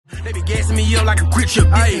They be gassing me up like a grip ship,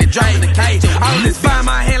 and dropping the cage. All this fire in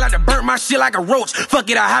my hand like to burn my shit like a roach. Fuck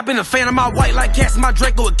it, I hop in the fan of my white like cats. My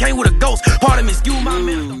Draco, it came with a ghost. Part of me skew my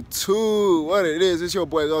man. What it is, it's your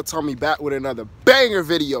boy Lil Tommy back with another banger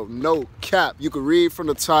video. No cap. You can read from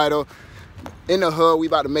the title. In the hood, we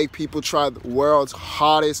about to make people try the world's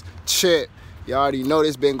hottest chip. You already know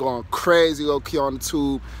this been going crazy low key on the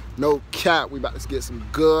tube. No cap. We about to get some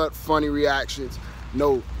good, funny reactions.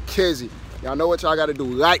 No kizzy. Y'all know what y'all gotta do.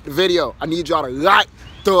 Like the video. I need y'all to like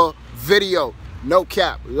the video. No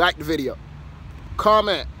cap. Like the video.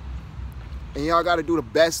 Comment. And y'all gotta do the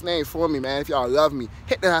best thing for me, man. If y'all love me,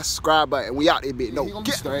 hit that subscribe button. We out there, bitch. No,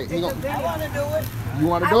 get straight. I wanna do it. You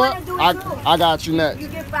wanna do it? I got you next. You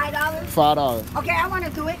get $5? $5. Okay, I wanna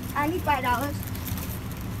do it. I need $5.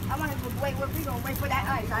 I wanna wait. We gonna wait for that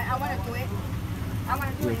ice. I wanna do it. I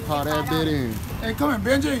wanna do it. Call that bit in. Hey, come in,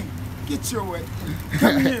 Benji. Get your way.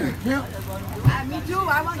 Come here, pimp. Me too.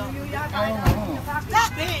 I want you. Y'all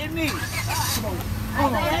Stop hitting me. I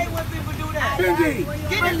hate when people do that. Benji,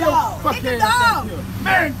 get the dog. Get the dog.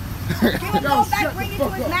 Man. Give him go back. Bring it to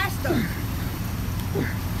his master.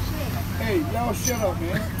 Hey, y'all shut up,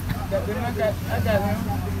 man. I got him.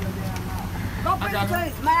 Go bring it to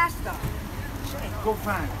his master. Go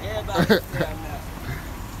find him.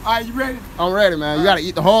 All right, you ready? I'm ready, man. You gotta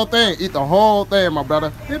eat the whole thing. Eat the whole thing, my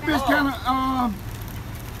brother. This bitch kind of,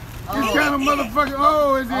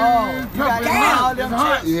 motherfucking, it's hot. It's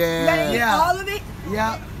hot. Yeah. All of it?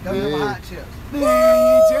 Yep. Those are hot chips. Man, you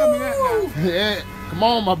ain't tell me that now. Yeah. Come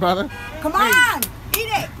on, my brother. Come on. Eat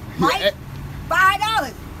it. Right?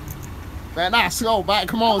 $5. Man, nah, slow back.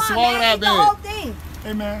 Come on, swallow that the whole bitch. thing.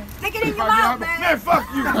 Hey, man. Stick it in your mouth, man. Man, fuck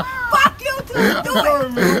you. Fuck you too. Do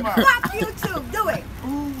it. Fuck you too. Do it.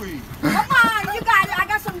 Ooh-wee. Come on. You got it. I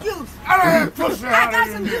got some juice. I don't have pussy out I got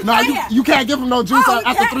of some here. juice. Nah, you can't give him no juice Oh,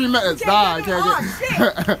 after 3 minutes. Nah, you can't Oh, get. shit.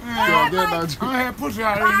 Can't get no juice. I don't have pussy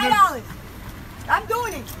out of here. $5. I'm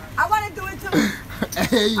doing it. I want to do it too.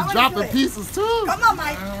 Hey, you I wanna dropping do it. pieces too. Come on,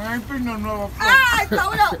 Mike. I ain't putting no motherfucker.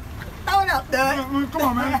 Throw it up. Throw it up, dude. Come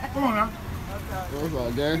on, man. Come on now. What's up,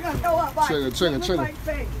 You're gang? going to throw up, Mike. Chicken.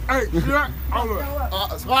 Hey, yeah. Hold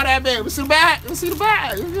up. Swallow that bag. Let's see the bag. Let's see the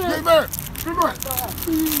bag. Get back. Get back. What's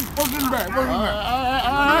in the bag? What's in the bag? All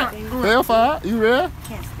right. Fair fire. You real?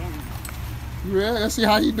 Can't stand it. You real? Let's see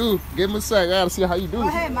how you do. Give him a sec. I gotta see how you do. Go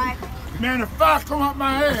ahead, Mike. Man, the fire come out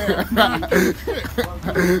my head.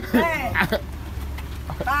 Hey.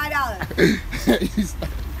 $5.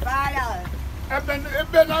 $5.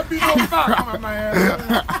 It better not be no fire come out my head.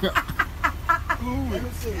 Ooh, this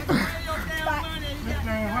thing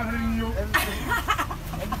hotter than you.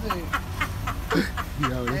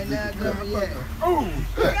 Ain't that good yet. Ooh.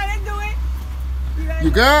 You gotta do it. You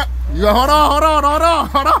good? You got, hold on.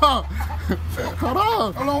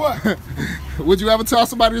 Hold on, what? Would you ever tell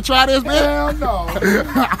somebody to try this, man? Hell no.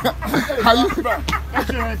 How you? That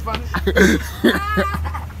shit ain't funny.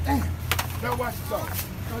 Now watch yourself.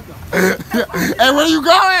 Hey, where you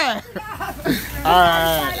going?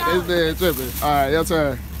 Alright, this man tripping. Alright, your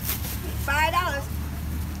turn. $5.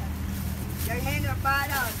 Your hand up $5.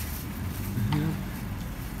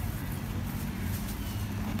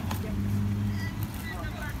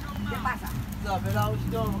 What's up, man? What you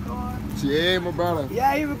doing, recording? Yeah, my brother.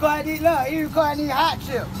 Yeah, he recording these, look, he recording these hot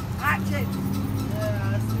chips. Hot chips.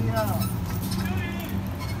 Yeah, I see y'all.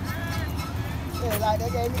 Yeah, like they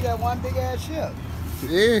gave me that one big ass chip. Yeah.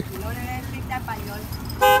 You know that stick that by yours.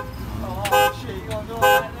 Oh, shit, you gonna do it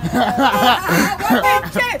right One big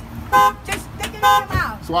chip. Just stick it in your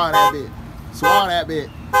mouth. Swallow that bit. Swallow that bit.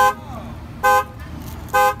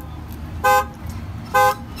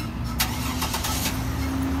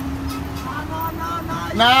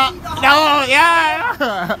 No, yeah.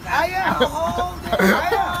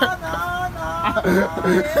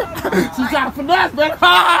 She trying to finesse, man.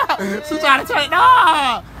 She trying to take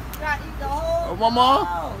no. One more.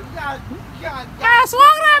 Yeah,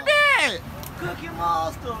 swallow that bit. Cookie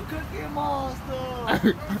Monster.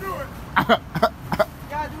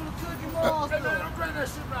 Gotta do the Cookie Monster. Don't bring that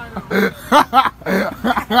shit right now.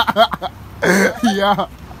 Yeah.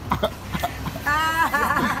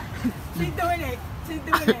 She's doing it.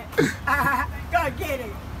 Go get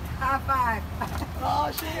it. High five.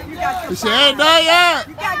 Oh, shit, You got your She ain't done yet.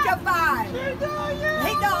 You got your $5.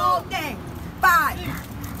 Hit the whole thing.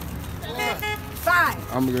 $5.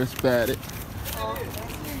 I'm gonna spat it.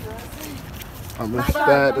 I'm gonna My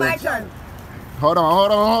spat turn. it. Hold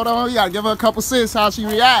on. You gotta give her a couple cents. How she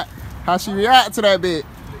react to that bit.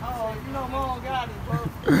 Oh, you know Mom got it, bro.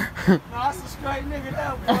 No, that's a straight nigga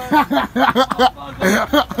there, boy.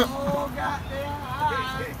 Oh, goddamn.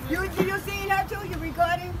 You seen her too? You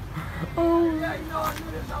recording? Yeah, you know I do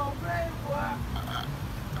this all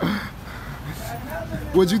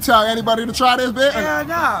Would you tell anybody to try this, bitch? Hell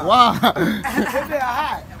no. Why? That bit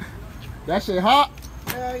hot. That shit hot?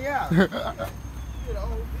 Hell yeah.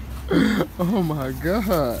 Oh my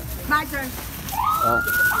god. My turn. Oh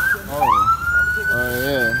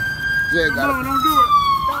yeah. Jay got No, don't do it.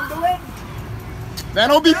 Don't do it. Man,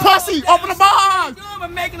 don't be pussy. Open the box.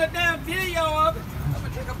 I'm making a damn video of it. I'm gonna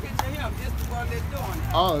take a picture of him just the one that's doing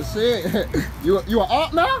it. Oh shit. You a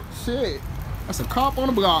op now? Shit. That's a cop on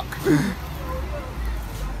the block.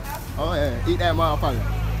 Oh yeah. Eat that motherfucker.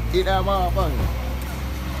 Eat that motherfucker.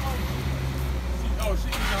 Oh, she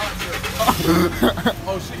eating the hot chip.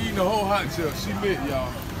 Oh, she eating the whole hot chip. She lit,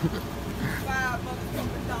 y'all.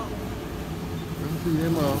 She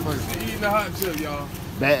eating the hot chip, y'all.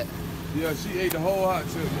 Bad. Yeah, she ate the whole hot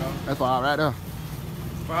chip, y'all. That's all right there.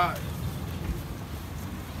 Fine.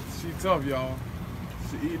 She tough, y'all.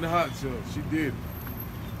 She eating the hot chip. She did.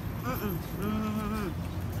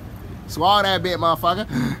 Swallow that bit, motherfucker.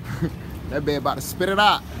 That bit about to spit it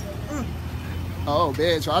out. Oh,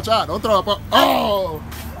 bitch, watch out. Don't throw up. Oh!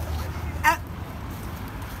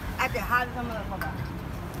 I can hide some motherfucker.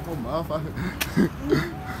 Oh, motherfucker.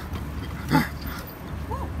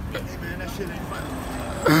 Hey man, that shit ain't funny.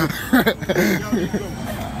 You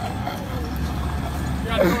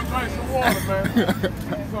gotta go drink some water, man.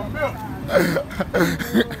 Some milk.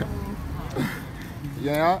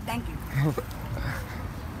 Yeah? Thank you.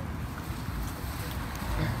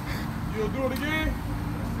 You'll do it again?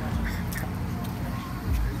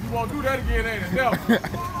 You won't do that again, ain't it? Never.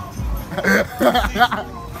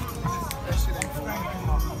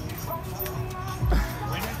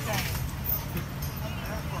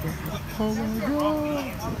 Oh my god.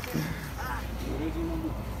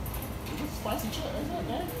 Spicy chip, that's it,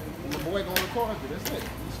 man. The boy gonna record you, that's it.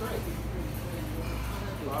 He's straight.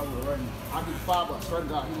 I'll give you $5, swear to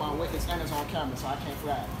God. He's my witness and it's on camera, so I can't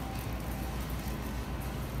flag.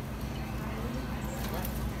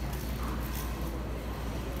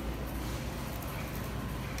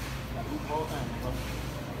 Gotta eat the whole thing, bro.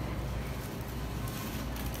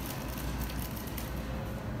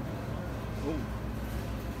 Ooh.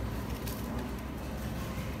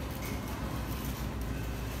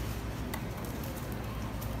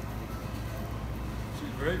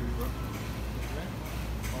 Gravy, bro.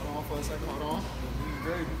 Hold on for a second, hold on. She's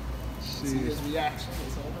gravy. See his reaction.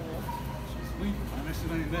 She's sweet. Man, that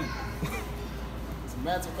shit ain't that. It's a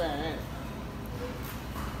mental thing, ain't it?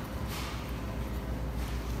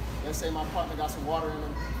 Let's say my partner got some water in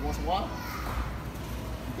him. You want some water?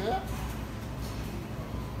 You good?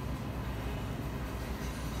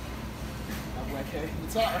 That boy can't even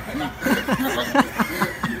talk right now.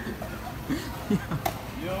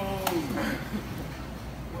 Yo.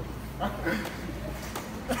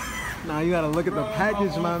 Nah, you gotta look at the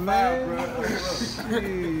package, my man.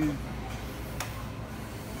 Jeez.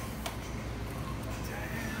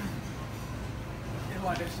 It's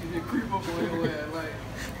like that shit just creep up on your ass, like.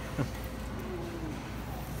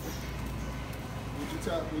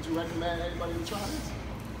 Would you recommend anybody to try this?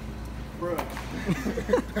 Bro,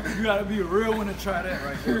 you gotta be a real one to try that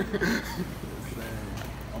right there.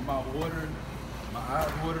 I'm out watering, my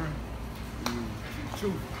eyes watering. It's the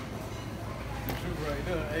truth. The truth right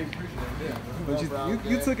there. Hey, appreciate that, bro. But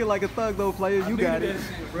you took it like a thug though, player. You got it. That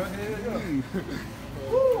shit, bro. Hell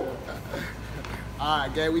yeah.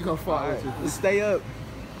 Alright, gang, we gonna fuck with you. Just stay up.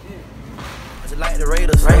 Just like the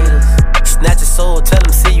Raiders. Snatch your soul, tell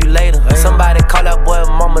him see you later. Somebody call that boy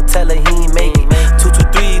mama, tell her he ain't make it.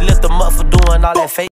 223, lift him up for doing all that fake.